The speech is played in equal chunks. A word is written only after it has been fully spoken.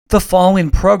The following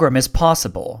program is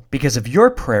possible because of your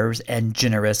prayers and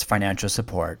generous financial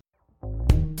support.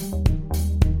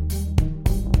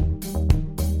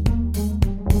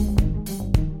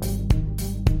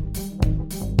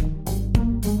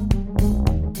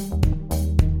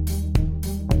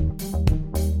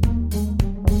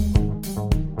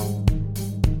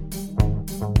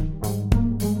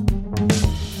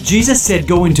 Jesus said,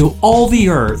 "Go into all the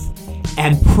earth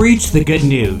and preach the good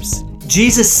news."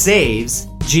 Jesus saves,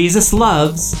 Jesus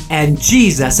loves, and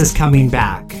Jesus is coming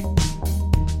back.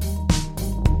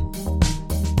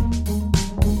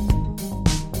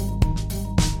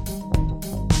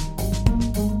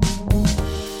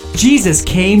 Jesus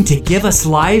came to give us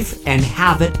life and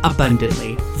have it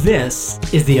abundantly. This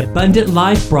is the Abundant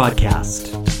Life Broadcast.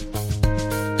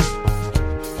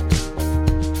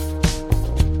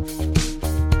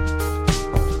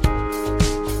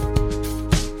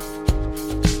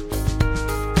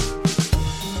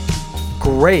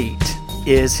 Great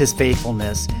is his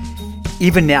faithfulness.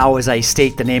 Even now, as I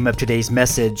state the name of today's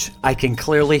message, I can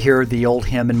clearly hear the old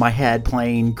hymn in my head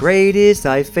playing, "Great is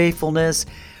thy faithfulness,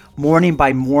 morning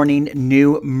by morning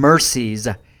new mercies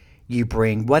you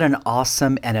bring." What an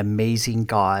awesome and amazing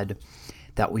God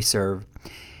that we serve.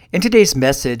 In today's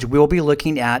message, we'll be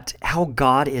looking at how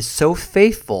God is so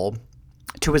faithful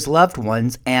to his loved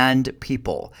ones and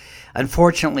people.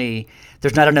 Unfortunately,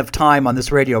 there's not enough time on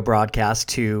this radio broadcast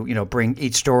to, bring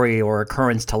each story or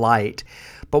occurrence to light.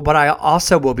 But what I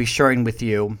also will be sharing with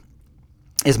you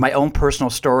is my own personal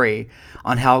story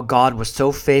on how God was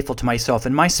so faithful to myself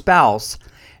and my spouse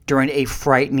during a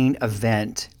frightening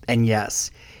event. And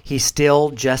yes, he's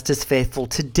still just as faithful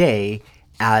today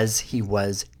as he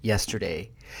was yesterday.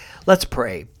 Let's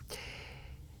pray.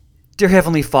 Dear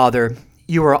Heavenly Father,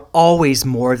 you are always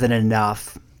more than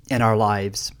enough in our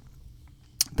lives.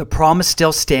 The promise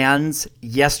still stands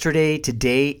yesterday,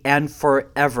 today, and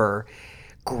forever.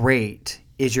 Great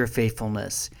is your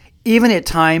faithfulness. Even at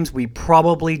times we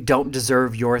probably don't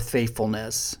deserve your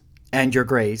faithfulness and your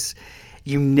grace.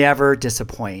 You never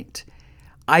disappoint.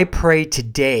 I pray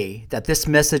today that this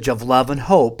message of love and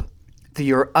hope through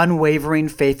your unwavering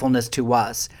faithfulness to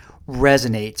us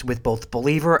resonates with both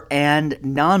believer and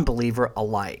non-believer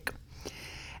alike.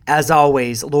 As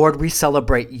always, Lord, we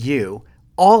celebrate you.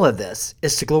 All of this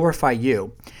is to glorify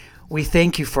you. We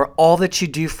thank you for all that you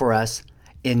do for us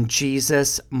in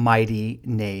Jesus' mighty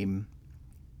name.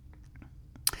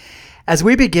 As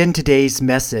we begin today's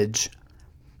message,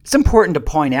 it's important to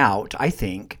point out, I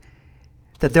think,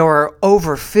 that there are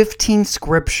over 15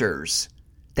 scriptures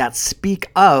that speak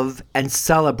of and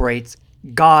celebrate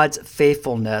God's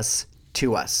faithfulness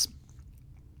to us.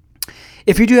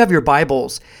 If you do have your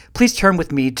Bibles, please turn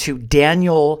with me to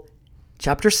Daniel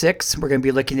chapter 6. We're going to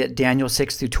be looking at Daniel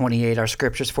 6 through 28. Our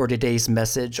scriptures for today's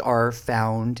message are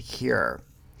found here.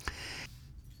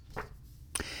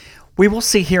 We will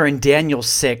see here in Daniel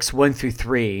 6, 1 through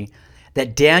 3,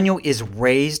 that Daniel is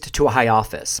raised to a high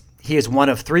office. He is one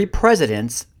of 3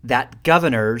 presidents that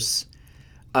governors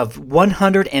of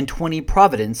 120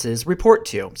 provinces report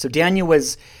to. So Daniel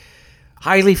was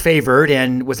highly favored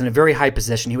and was in a very high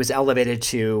position. He was elevated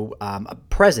to a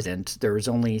president. There was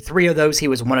only 3 of those. He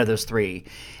was one of those 3.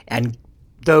 And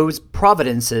those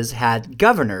provinces had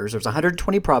governors. There was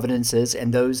 120 provinces,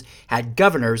 and those had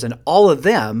governors, and all of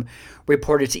them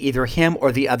reported to either him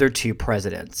or the other 2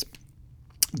 presidents.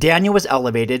 Daniel was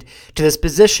elevated to this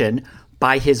position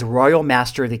by his royal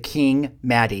master, the King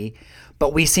Madi.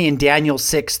 But we see in Daniel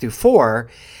 6 through 4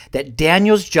 that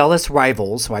Daniel's jealous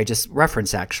rivals, who I just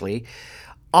referenced actually,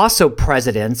 also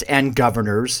presidents and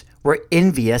governors, were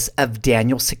envious of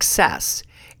Daniel's success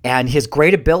and his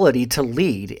great ability to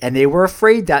lead. And they were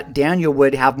afraid that Daniel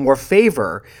would have more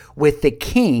favor with the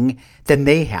king than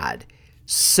they had.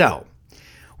 So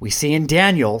we see in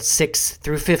Daniel 6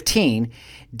 through 15,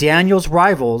 Daniel's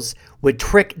rivals would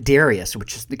trick Darius,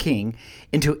 which is the king,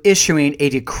 into issuing a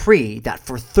decree that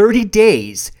for 30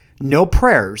 days, no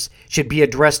prayers should be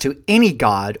addressed to any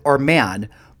god or man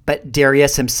but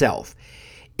Darius himself.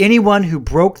 Anyone who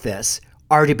broke this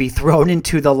are to be thrown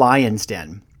into the lion's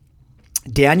den.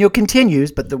 Daniel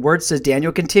continues, but the word says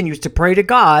Daniel continues to pray to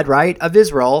God, right, of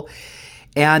Israel.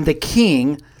 And the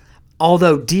king,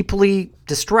 although deeply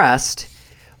distressed,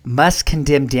 must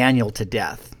condemn Daniel to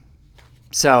death.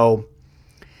 So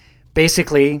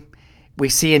basically, we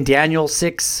see in Daniel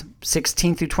 6,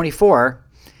 16 through 24,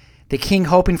 the king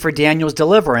hoping for Daniel's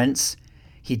deliverance,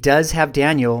 he does have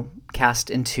Daniel cast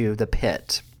into the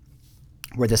pit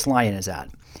where this lion is at.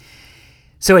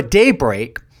 So at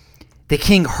daybreak, the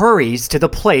king hurries to the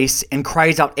place and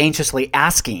cries out anxiously,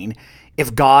 asking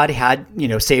if God had,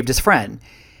 saved his friend.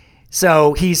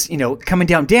 So he's, coming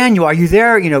down. Daniel, are you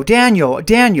there?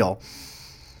 Daniel.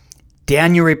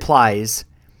 Daniel replies,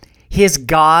 his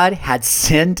God had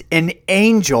sent an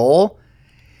angel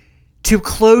to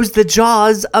close the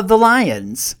jaws of the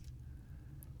lions.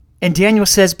 And Daniel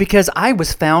says, because I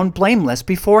was found blameless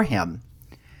before him.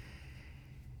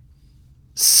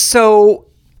 So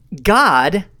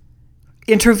God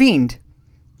intervened,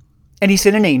 and he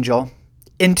sent an angel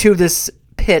into this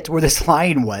pit where this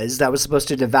lion was that was supposed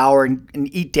to devour and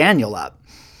eat Daniel up.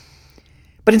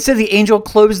 But instead, the angel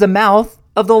closed the mouth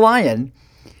of the lion.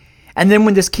 And then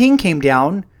when this king came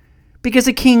down, because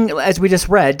the king, as we just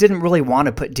read, didn't really want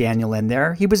to put Daniel in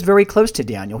there. He was very close to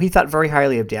Daniel. He thought very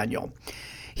highly of Daniel.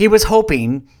 He was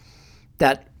hoping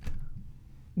that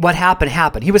what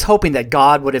happened. He was hoping that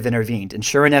God would have intervened. And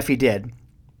sure enough, he did.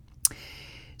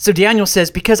 So Daniel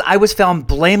says, because I was found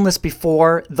blameless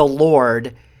before the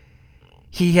Lord,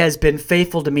 he has been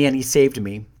faithful to me and he saved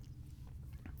me.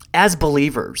 As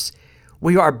believers,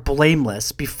 we are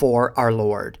blameless before our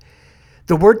Lord.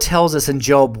 The word tells us in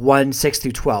Job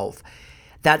 1:6-12,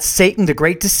 that Satan, the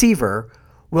great deceiver,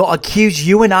 will accuse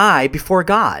you and I before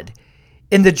God.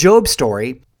 In the Job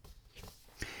story,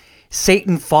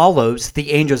 Satan follows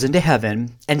the angels into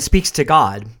heaven and speaks to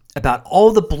God about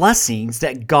all the blessings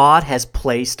that God has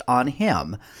placed on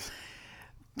him.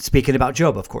 Speaking about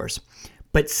Job, of course.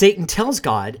 But Satan tells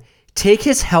God, take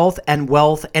his health and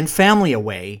wealth and family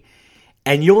away,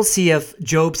 and you'll see if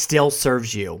Job still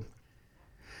serves you.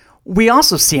 We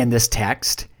also see in this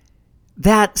text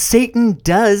that Satan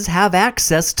does have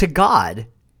access to God,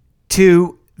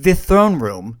 to the throne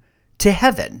room, to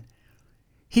heaven.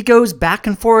 He goes back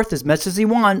and forth as much as he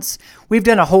wants. We've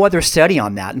done a whole other study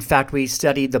on that. In fact, we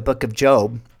studied the book of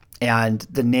Job, and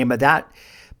the name of that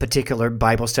particular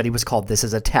Bible study was called This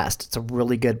Is a Test. It's a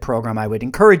really good program. I would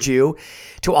encourage you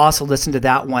to also listen to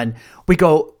that one. We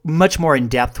go much more in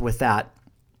depth with that.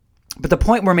 But the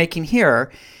point we're making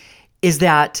here is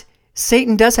that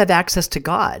Satan does have access to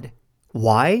God.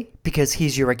 Why? Because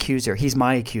he's your accuser. He's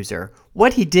my accuser.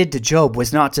 What he did to Job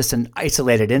was not just an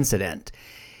isolated incident.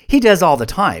 He does all the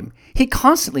time. He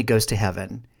constantly goes to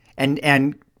heaven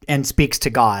and speaks to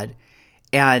God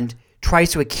and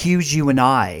tries to accuse you and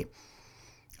I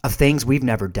of things we've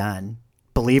never done,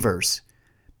 believers,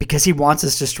 because he wants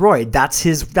us destroyed. That's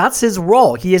his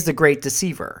role. He is the great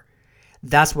deceiver.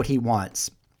 That's what he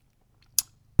wants.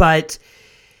 But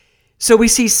so we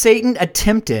see Satan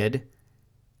attempted,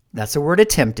 that's the word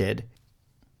attempted,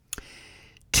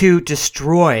 to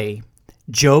destroy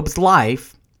Job's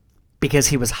life because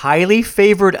he was highly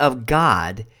favored of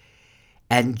God,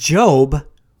 and Job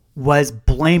was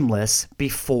blameless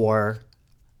before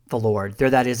the Lord.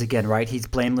 There that is again, right? He's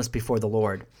blameless before the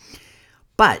Lord.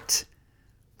 But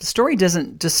the story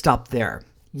doesn't just stop there.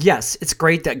 Yes, it's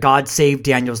great that God saved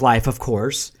Daniel's life, of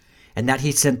course, and that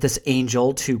he sent this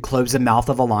angel to close the mouth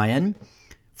of a lion.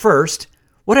 First,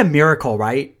 what a miracle,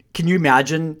 right? Can you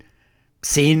imagine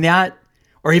seeing that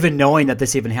or even knowing that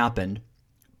this even happened?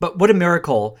 But what a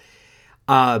miracle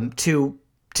to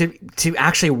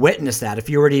actually witness that, if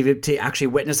you were to actually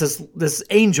witness this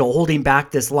angel holding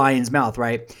back this lion's mouth,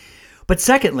 right? But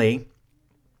secondly,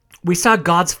 we saw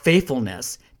God's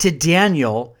faithfulness to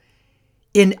Daniel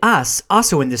in us,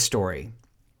 also in this story.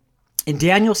 In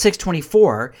Daniel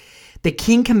 6:24, the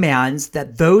king commands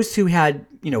that those who had,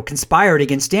 conspired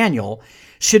against Daniel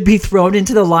should be thrown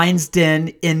into the lion's den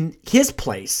in his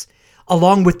place,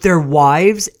 along with their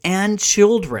wives and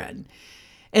children.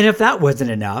 And if that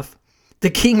wasn't enough, the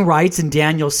king writes in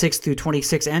Daniel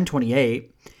 6-26 and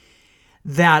 28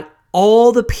 that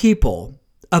all the people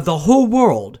of the whole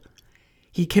world,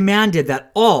 he commanded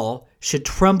that all should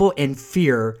tremble in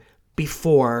fear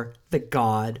before the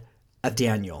God of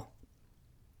Daniel.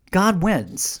 God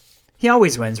wins. He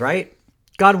always wins, right?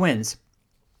 God wins.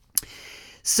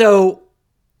 So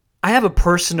I have a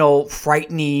personal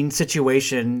frightening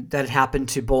situation that happened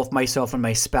to both myself and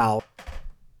my spouse.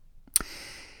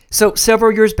 So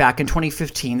several years back in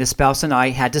 2015, the spouse and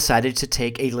I had decided to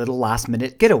take a little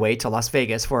last-minute getaway to Las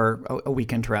Vegas for a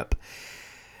weekend trip.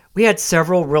 We had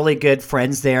several really good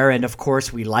friends there, and of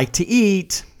course, we like to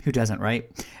eat. Who doesn't, right?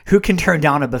 Who can turn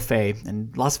down a buffet?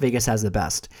 And Las Vegas has the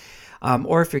best.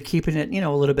 Or if you're keeping it, a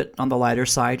little bit on the lighter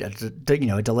side, a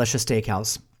delicious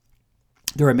steakhouse.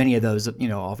 There are many of those,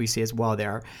 obviously as well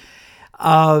there.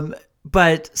 I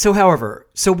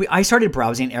started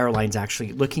browsing airlines,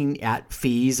 actually looking at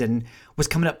fees, and was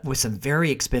coming up with some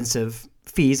very expensive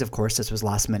fees. Of course, this was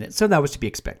last minute, so that was to be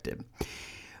expected.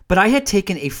 But I had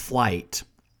taken a flight,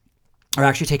 or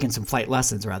actually taken some flight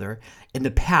lessons rather, in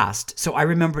the past. So I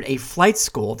remembered a flight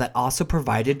school that also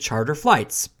provided charter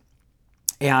flights.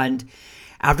 And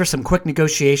After some quick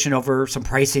negotiation over some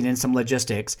pricing and some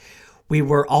logistics, we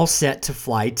were all set to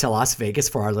fly to Las Vegas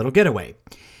for our little getaway.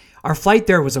 Our flight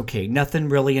there was okay, nothing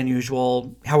really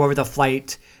unusual. However, the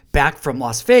flight back from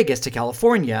Las Vegas to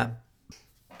California,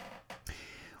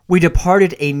 we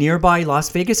departed a nearby Las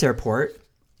Vegas airport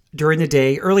during the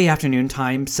day, early afternoon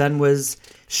time. Sun was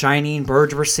shining,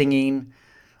 birds were singing.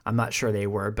 I'm not sure they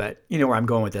were, but you know where I'm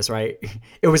going with this, right?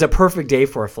 It was a perfect day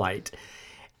for a flight.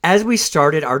 As we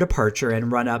started our departure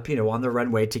and run up, on the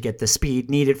runway to get the speed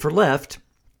needed for lift,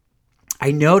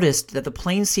 I noticed that the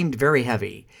plane seemed very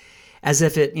heavy, as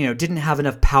if it, didn't have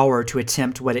enough power to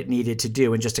attempt what it needed to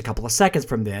do in just a couple of seconds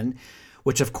from then,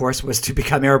 which of course was to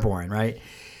become airborne, right?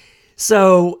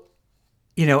 So,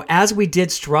 as we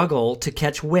did struggle to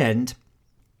catch wind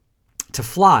to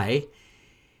fly,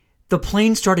 the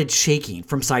plane started shaking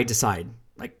from side to side,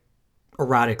 like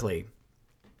erratically.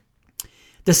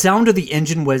 The sound of the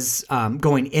engine was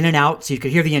going in and out, so you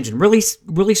could hear the engine really,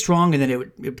 really strong, and then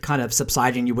it would kind of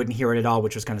subside and you wouldn't hear it at all,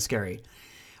 which was kind of scary.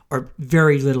 Or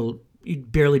very little,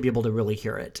 you'd barely be able to really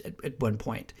hear it at one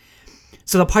point.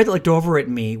 So the pilot looked over at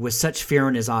me with such fear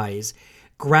in his eyes,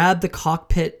 grabbed the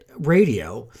cockpit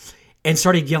radio, and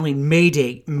started yelling,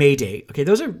 "Mayday, Mayday." Okay,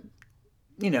 those are,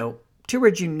 two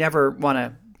words you never want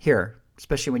to hear,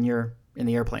 especially when you're in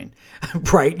the airplane,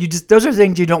 right? Those are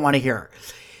things you don't want to hear.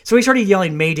 So he started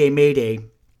yelling, "Mayday, Mayday,"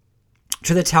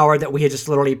 to the tower that we had just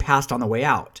literally passed on the way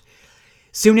out.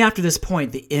 Soon after this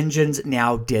point, the engines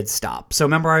now did stop. So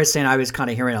remember I was saying I was kind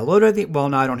of hearing a load of well,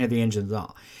 no, I don't hear the engines at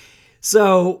all.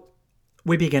 So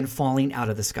we began falling out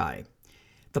of the sky.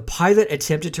 The pilot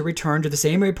attempted to return to the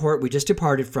same airport we just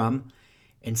departed from,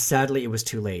 and sadly it was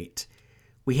too late.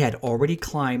 We had already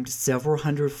climbed several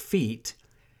hundred feet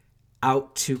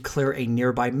out to clear a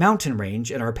nearby mountain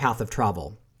range in our path of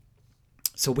travel.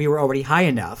 So we were already high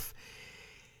enough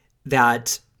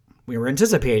that we were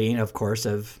anticipating, of course,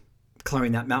 of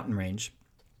clearing that mountain range.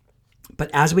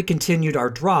 But as we continued our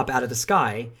drop out of the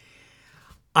sky,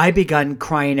 I began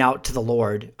crying out to the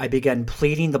Lord. I began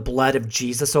pleading the blood of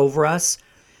Jesus over us.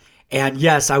 And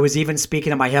yes, I was even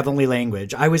speaking in my heavenly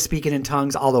language. I was speaking in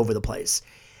tongues all over the place.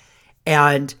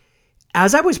 And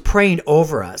as I was praying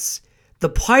over us, the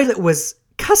pilot was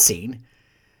cussing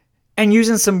and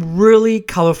using some really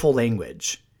colorful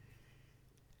language.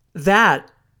 That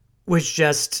was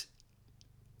just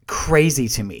crazy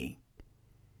to me.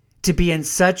 To be in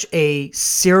such a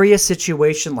serious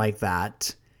situation like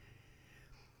that.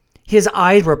 His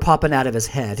eyes were popping out of his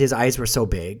head. His eyes were so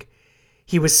big.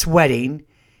 He was sweating.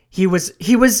 He was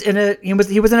in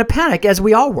a panic, as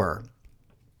we all were.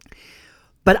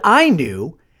 But I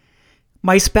knew,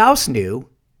 my spouse knew,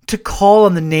 to call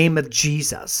on the name of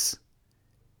Jesus.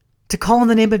 To call on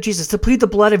the name of Jesus, to plead the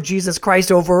blood of Jesus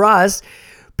Christ over us,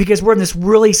 because we're in this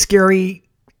really scary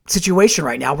situation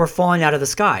right now. We're falling out of the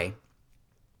sky.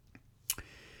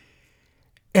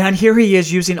 And here he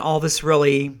is using all this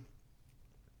really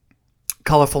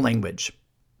colorful language.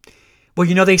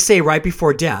 Well, they say right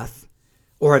before death,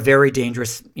 or a very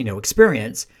dangerous,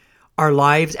 experience, our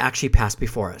lives actually pass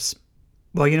before us.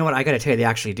 Well, you know what? I got to tell you, they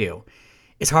actually do.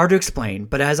 It's hard to explain,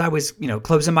 but as I was,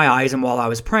 closing my eyes and while I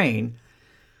was praying,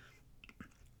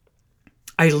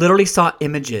 I literally saw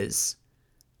images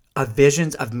of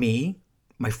visions of me,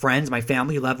 my friends, my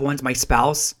family, loved ones, my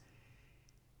spouse.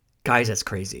 Guys, that's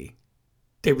crazy.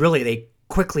 They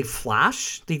quickly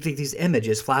flash. These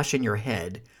images flash in your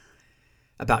head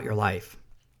about your life.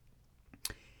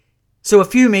 So a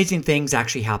few amazing things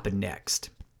actually happened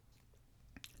next.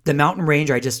 The mountain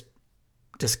range I just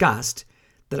discussed,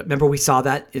 remember we saw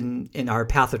that in our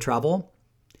path of travel?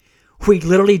 We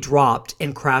literally dropped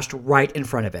and crashed right in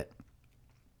front of it.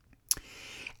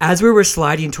 As we were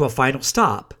sliding to a final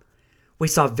stop, we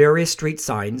saw various street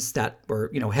signs that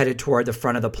were, headed toward the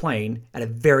front of the plane at a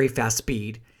very fast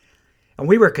speed. And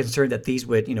we were concerned that these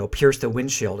would, pierce the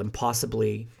windshield and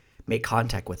possibly make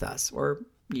contact with us or,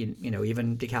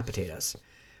 even decapitate us.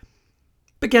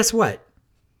 But guess what?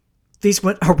 These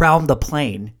went around the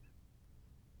plane.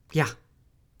 Yeah,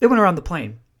 they went around the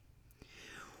plane.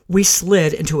 We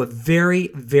slid into a very,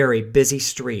 very busy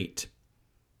street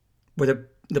where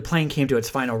the plane came to its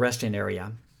final resting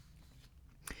area.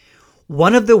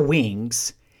 One of the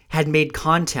wings had made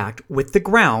contact with the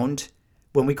ground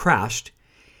when we crashed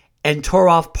and tore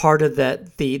off part of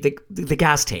the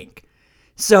gas tank.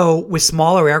 So with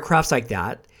smaller aircrafts like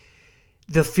that,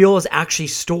 the fuel is actually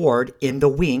stored in the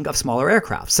wing of smaller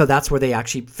aircraft. So that's where they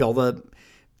actually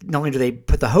not only do they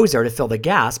put the hose there to fill the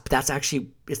gas, but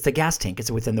it's the gas tank.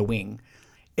 It's within the wing.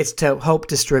 It's to help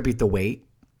distribute the weight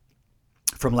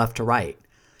from left to right.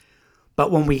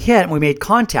 But when we hit and we made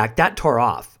contact, that tore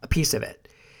off a piece of it.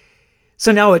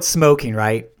 So now it's smoking,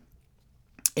 right?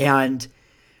 And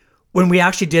when we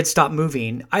actually did stop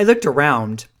moving, I looked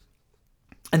around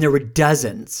and there were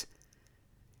dozens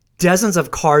of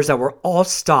cars that were all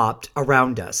stopped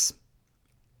around us.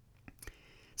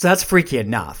 So that's freaky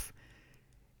enough.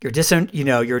 You're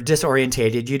you're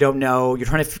disorientated. You don't know. You're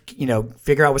trying to,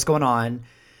 figure out what's going on.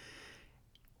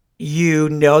 You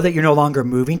know that you're no longer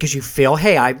moving because you feel,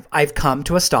 hey, I've come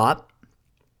to a stop.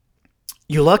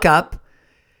 You look up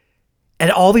and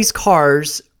all these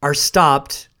cars are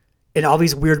stopped in all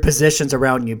these weird positions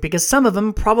around you because some of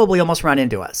them probably almost ran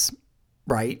into us,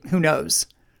 right? Who knows?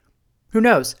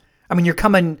 I mean, you're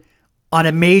coming on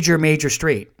a major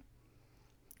street.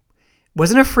 It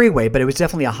wasn't a freeway, but it was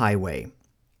definitely a highway.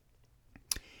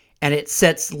 And it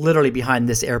sits literally behind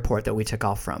this airport that we took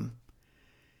off from.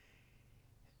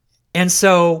 And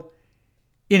so,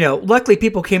 luckily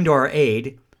people came to our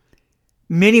aid.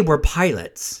 Many were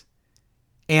pilots.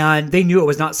 And they knew it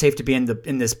was not safe to be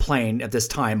in this plane at this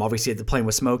time. Obviously, the plane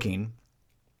was smoking.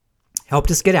 Helped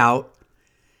us get out.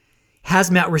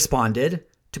 Hazmat responded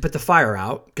to put the fire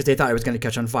out because they thought it was going to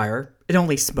catch on fire. It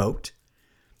only smoked.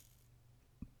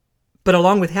 But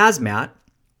along with Hazmat,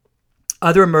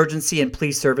 other emergency and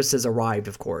police services arrived,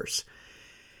 of course.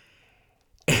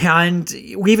 And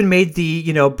we even made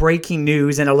the, breaking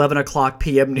news and 11 o'clock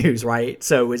p.m. news, right?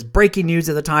 So it was breaking news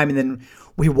at the time, and then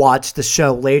we watched the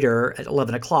show later at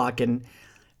 11 o'clock, and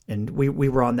we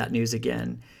were on that news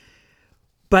again.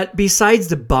 But besides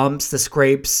the bumps, the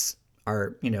scrapes,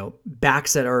 our,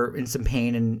 backs that are in some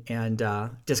pain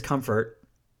and discomfort,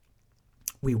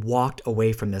 we walked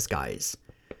away from this, guys.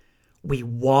 We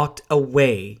walked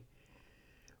away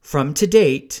from, to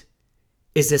date,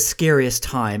 is the scariest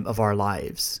time of our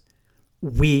lives.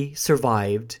 We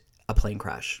survived a plane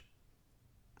crash.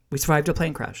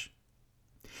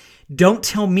 Don't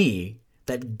tell me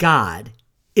that God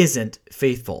isn't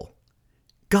faithful.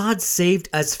 God saved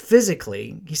us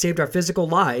physically. He saved our physical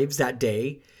lives that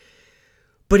day.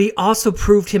 But he also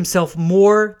proved himself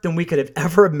more than we could have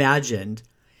ever imagined.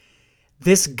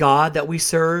 This God that we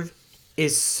serve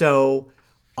is so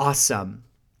awesome.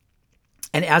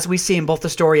 And as we see in both the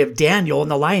story of Daniel in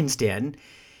the lion's den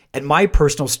and my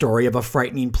personal story of a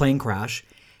frightening plane crash,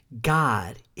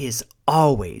 God is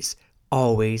always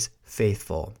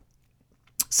faithful.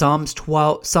 Psalms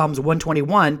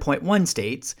 121.1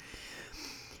 states,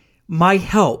 "My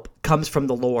help comes from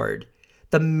the Lord,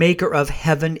 the maker of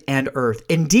heaven and earth.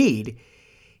 Indeed,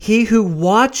 he who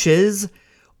watches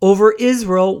over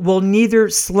Israel will neither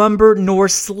slumber nor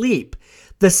sleep.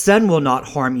 The sun will not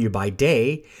harm you by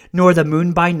day, nor the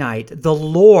moon by night. The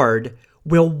Lord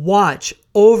will watch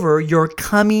over your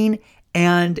coming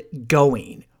and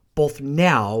going, both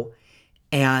now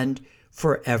and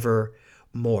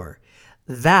forevermore."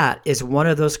 That is one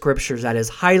of those scriptures that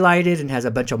is highlighted and has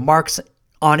a bunch of marks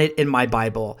on it in my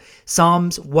Bible.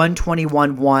 Psalms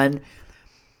 121:1.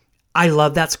 I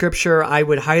love that scripture. I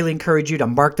would highly encourage you to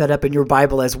mark that up in your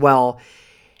Bible as well.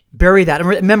 Bury that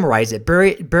and memorize it.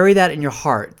 Bury that in your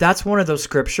heart. That's one of those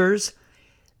scriptures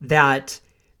that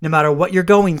no matter what you're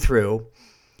going through,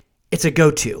 it's a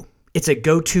go-to. It's a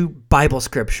go-to Bible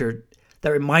scripture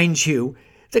that reminds you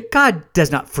that God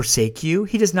does not forsake you.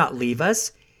 He does not leave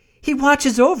us. He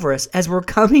watches over us as we're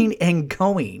coming and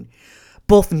going,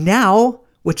 both now,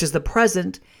 which is the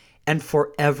present, and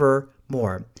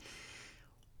forevermore.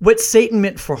 What Satan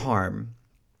meant for harm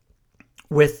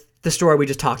with the story we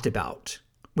just talked about,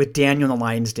 with Daniel in the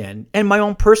lion's den, and my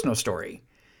own personal story,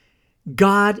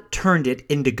 God turned it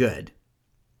into good.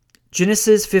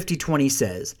 Genesis 50:20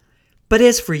 says, "But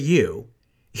as for you,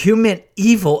 you meant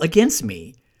evil against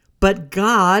me, but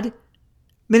God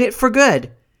meant it for good,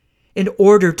 in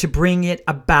order to bring it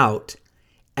about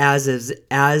as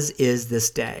is this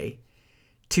day,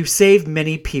 to save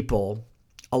many people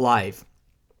alive."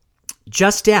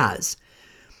 Just as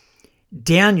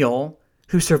Daniel,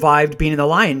 who survived being in the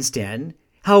lion's den,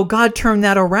 how God turned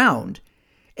that around.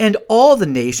 And all the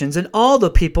nations and all the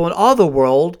people and all the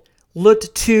world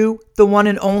looked to the one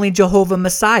and only Jehovah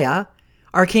Messiah,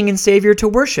 our King and Savior, to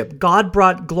worship. God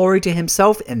brought glory to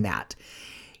himself in that.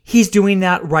 He's doing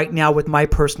that right now with my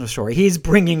personal story. He's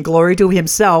bringing glory to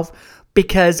himself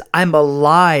because I'm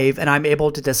alive and I'm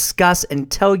able to discuss and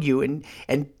tell you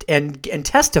and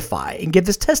testify and give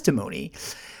this testimony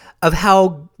of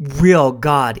how real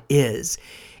God is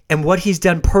and what he's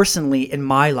done personally in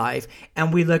my life.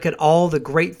 And we look at all the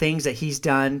great things that he's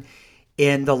done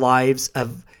in the lives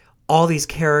of all these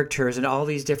characters and all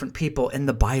these different people in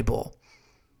the Bible.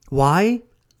 Why?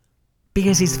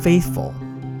 Because he's faithful.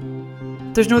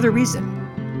 There's no other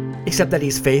reason except that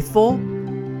he's faithful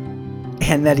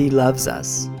and that he loves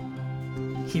us.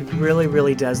 He really,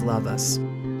 really does love us.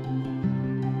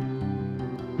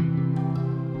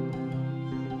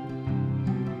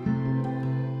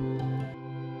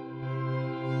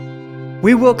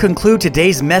 We will conclude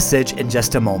today's message in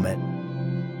just a moment.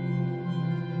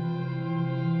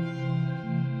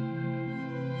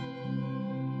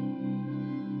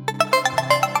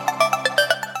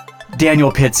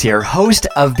 Daniel Pitts here, host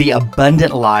of the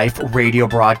Abundant Life radio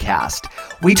broadcast.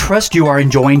 We trust you are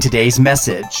enjoying today's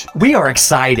message. We are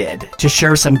excited to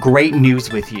share some great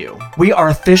news with you. We are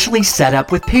officially set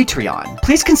up with Patreon.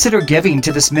 Please consider giving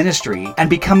to this ministry and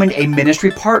becoming a ministry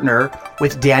partner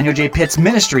with Daniel J. Pitts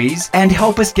Ministries and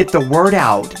help us get the word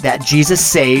out that Jesus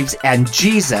saves and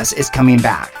Jesus is coming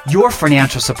back. Your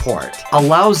financial support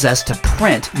allows us to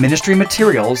print ministry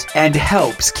materials and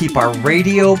helps keep our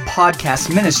radio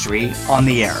podcast ministry on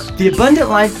the air. The Abundant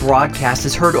Life broadcast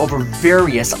is heard over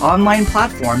various online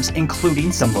platforms,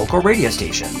 including some local radio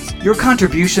stations. Your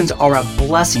contributions are a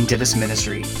blessing to this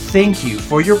ministry. Thank you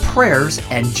for your prayers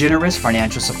and generous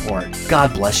financial support.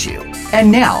 God bless you.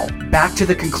 And now, back to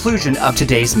the conclusion of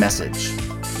today's message.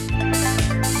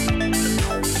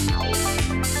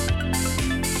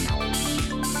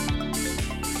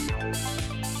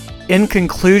 In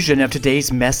conclusion of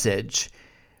today's message,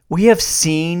 we have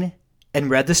seen and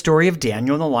read the story of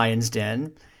Daniel in the lion's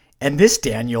den, and this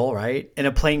Daniel, right, in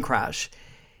a plane crash.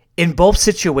 In both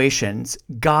situations,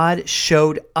 God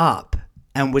showed up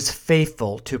and was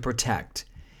faithful to protect.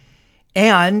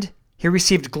 And he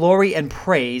received glory and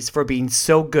praise for being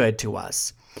so good to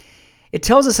us. It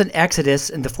tells us in Exodus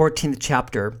in the 14th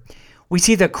chapter, we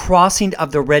see the crossing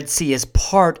of the Red Sea as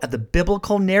part of the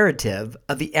biblical narrative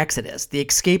of the Exodus, the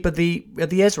escape of the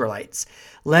Israelites,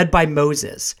 led by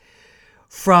Moses,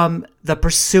 from the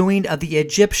pursuing of the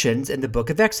Egyptians in the book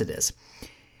of Exodus.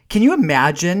 Can you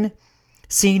imagine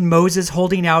seeing Moses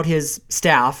holding out his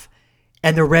staff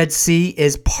and the Red Sea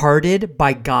is parted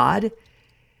by God?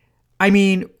 I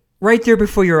mean, right there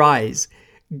before your eyes,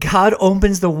 God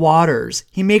opens the waters.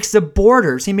 He makes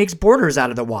borders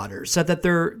out of the waters so that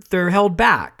they're held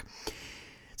back.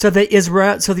 So the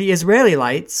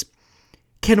Israelites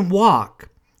can walk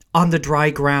on the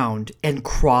dry ground and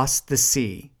cross the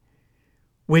sea,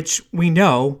 which we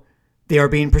know they are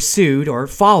being pursued or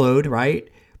followed, right,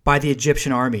 by the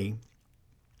Egyptian army.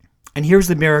 And here's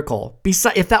the miracle.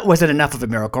 If that wasn't enough of a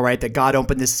miracle, right, that God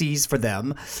opened the seas for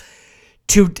them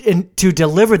to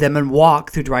deliver them and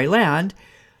walk through dry land,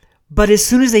 but as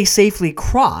soon as they safely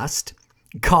crossed,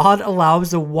 God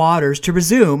allows the waters to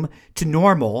resume to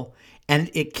normal, and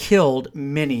it killed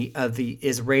many of the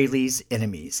Israelis'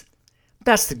 enemies.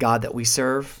 That's the God that we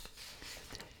serve.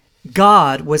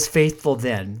 God was faithful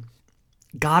then.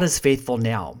 God is faithful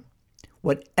now.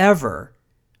 Whatever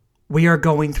we are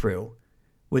going through,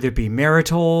 whether it be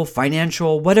marital,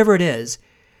 financial, whatever it is,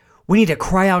 we need to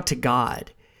cry out to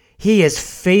God. He is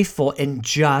faithful and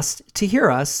just to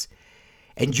hear us,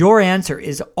 and your answer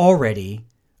is already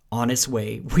on its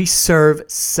way. We serve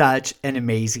such an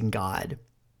amazing God.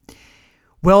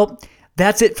 Well,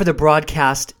 that's it for the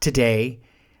broadcast today.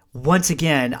 Once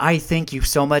again, I thank you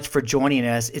so much for joining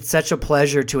us. It's such a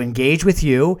pleasure to engage with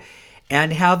you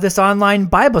and have this online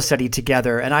Bible study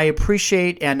together. And I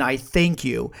appreciate and I thank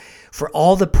you for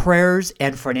all the prayers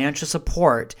and financial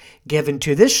support given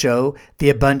to this show, The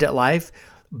Abundant Life,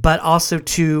 but also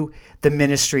to the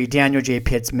ministry, Daniel J.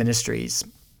 Pitts Ministries.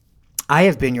 I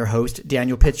have been your host,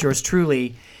 Daniel Pitts, yours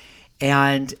truly.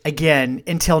 And again,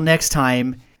 until next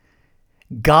time,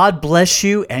 God bless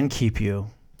you and keep you.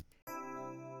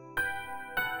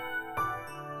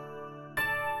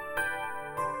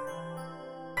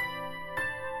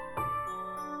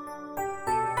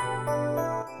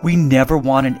 We never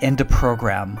want to end a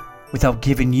program without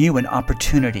giving you an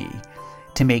opportunity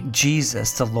to make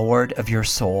Jesus the Lord of your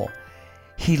soul.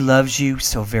 He loves you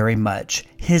so very much.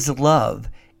 His love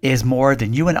is more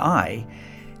than you and I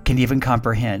can even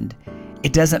comprehend.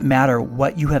 It doesn't matter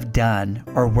what you have done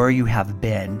or where you have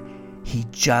been. He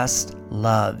just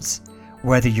loves.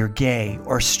 Whether you're gay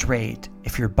or straight,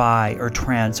 if you're bi or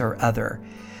trans or other,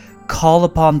 call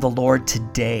upon the Lord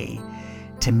today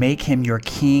to make him your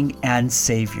King and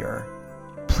Savior.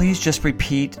 Please just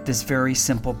repeat this very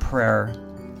simple prayer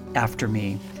after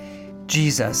me.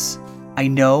 Jesus, I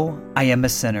know I am a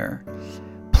sinner.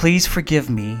 Please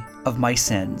forgive me of my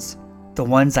sins, the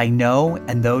ones I know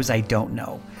and those I don't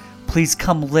know. Please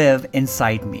come live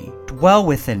inside me, dwell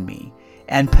within me,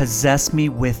 and possess me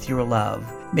with your love.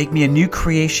 Make me a new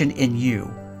creation in you.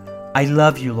 I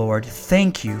love you, Lord.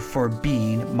 Thank you for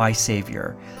being my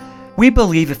Savior. We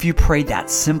believe if you prayed that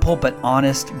simple but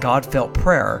honest, God-felt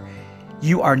prayer,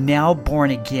 you are now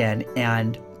born again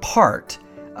and part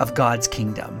of God's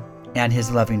kingdom and His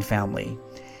loving family.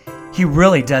 He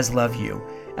really does love you,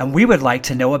 and we would like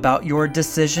to know about your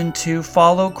decision to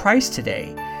follow Christ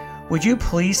today. Would you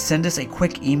please send us a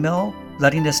quick email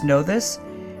letting us know this?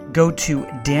 Go to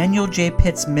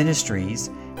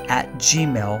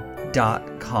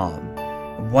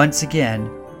danieljpittsministries@gmail.com. Once again,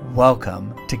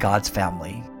 welcome to God's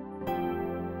family.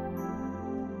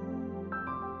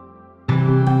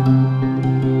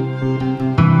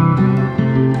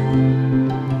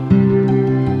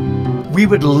 We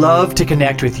would love to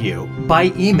connect with you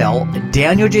by email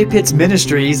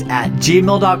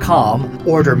danieljpittsministries@gmail.com,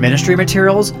 order ministry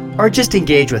materials, or just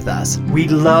engage with us. We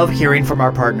love hearing from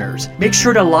our partners. Make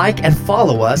sure to like and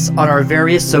follow us on our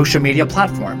various social media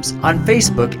platforms. On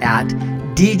Facebook at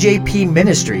DJP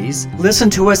Ministries, listen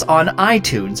to us on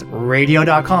iTunes,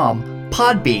 radio.com,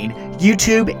 Podbean,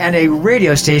 YouTube, and a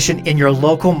radio station in your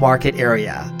local market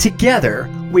area. Together,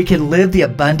 we can live the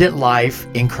abundant life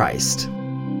in Christ.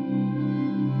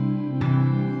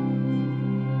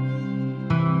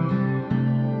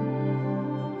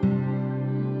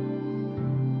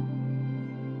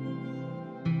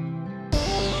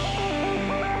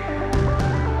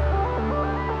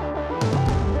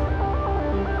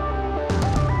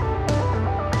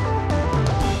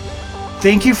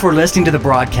 Thank you for listening to the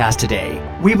broadcast today.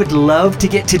 We would love to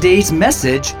get today's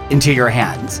message into your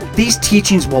hands. These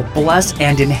teachings will bless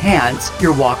and enhance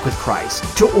your walk with Christ.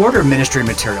 To order ministry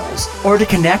materials or to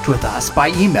connect with us by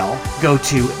email, go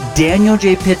to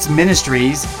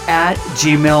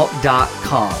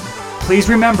danieljpittsministries@gmail.com. Please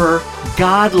remember,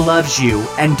 God loves you,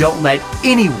 and don't let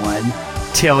anyone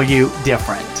tell you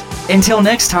different. Until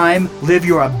next time, live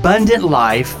your abundant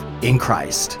life in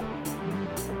Christ.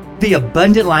 The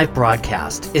Abundant Life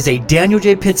broadcast is a Daniel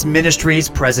J. Pitts Ministries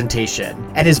presentation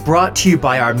and is brought to you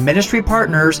by our ministry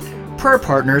partners, prayer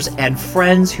partners, and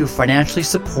friends who financially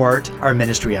support our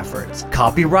ministry efforts.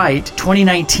 Copyright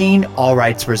 2019, all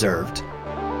rights reserved.